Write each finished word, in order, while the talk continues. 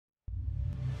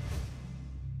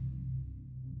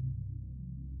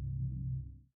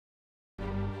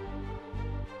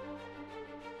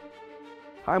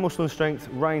Hi Muscle and Strength,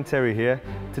 Ryan Terry here.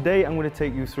 Today I'm going to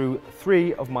take you through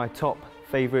 3 of my top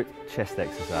favourite chest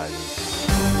exercises.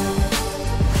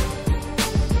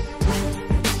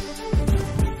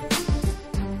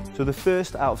 So the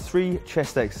first out of 3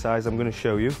 chest exercises I'm going to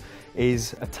show you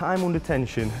is a time under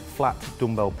tension flat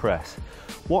dumbbell press.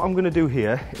 What I'm going to do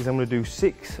here is I'm going to do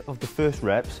 6 of the first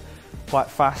reps, quite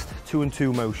fast 2 and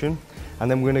 2 motion, and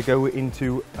then we're going to go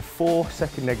into a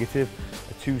 4-second negative,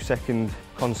 a 2-second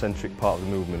concentric part of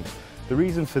the movement. The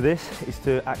reason for this is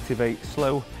to activate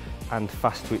slow and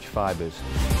fast twitch fibres.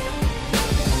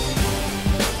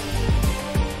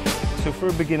 So for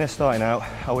a beginner starting out,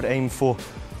 I would aim for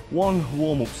 1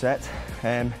 warm-up set.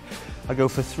 I go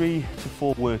for 3 to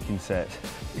 4 working sets.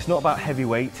 It's not about heavy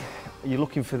weight. You're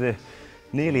looking for the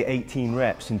nearly 18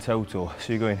 reps in total.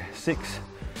 So you're going 6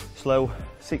 slow,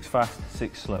 6 fast,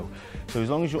 6 slow. So as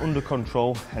long as you're under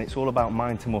control, and it's all about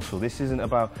mind to muscle. This isn't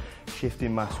about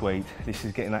shifting mass weight. This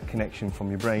is getting that connection from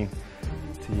your brain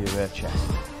to your chest.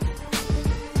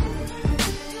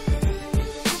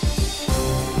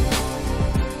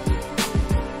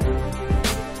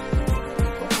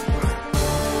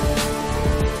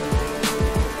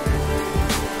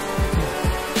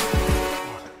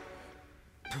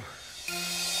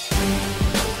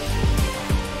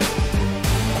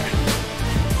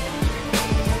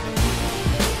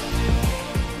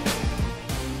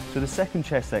 So the second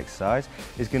chest exercise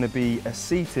is going to be a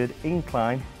seated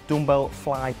incline dumbbell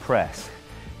fly press.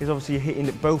 Because obviously you're hitting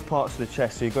at both parts of the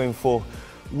chest, so you're going for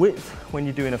width when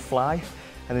you're doing a fly,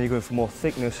 and then you're going for more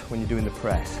thickness when you're doing the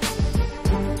press.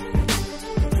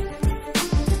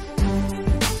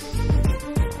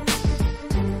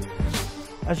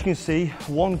 As you can see,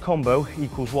 1 combo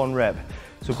equals 1 rep,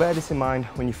 so bear this in mind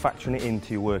when you're factoring it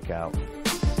into your workout.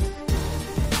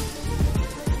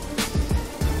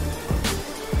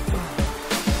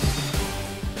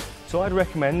 So I'd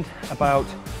recommend about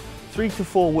 3 to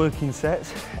 4 working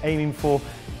sets, aiming for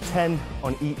 10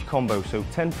 on each combo, so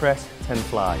 10 press, 10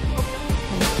 fly.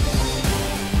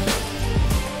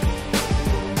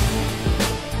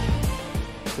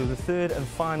 So the third and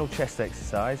final chest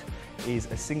exercise is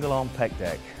a single arm pec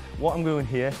deck. What I'm doing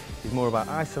here is more about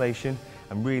isolation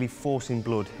and really forcing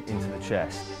blood into the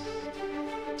chest.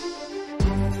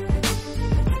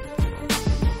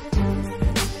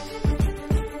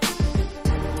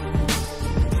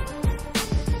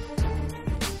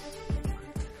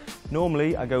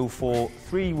 Normally I go for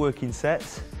 3 working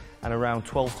sets and around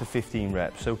 12 to 15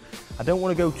 reps. So I don't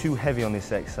want to go too heavy on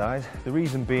this exercise. The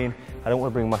reason being, I don't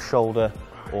want to bring my shoulder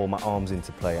or my arms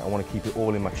into play. I want to keep it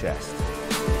all in my chest.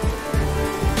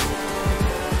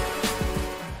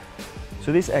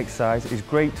 So this exercise is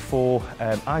great for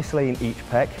isolating each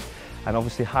pec and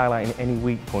obviously highlighting any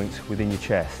weak points within your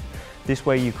chest. This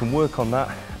way you can work on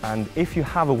that, and if you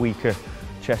have a weaker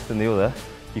chest than the other,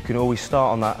 you can always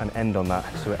start on that and end on that,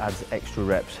 so it adds extra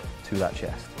reps to that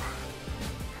chest.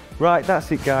 Right, that's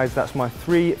it guys, that's my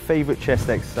 3 favourite chest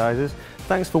exercises.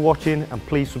 Thanks for watching, and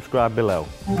please subscribe below.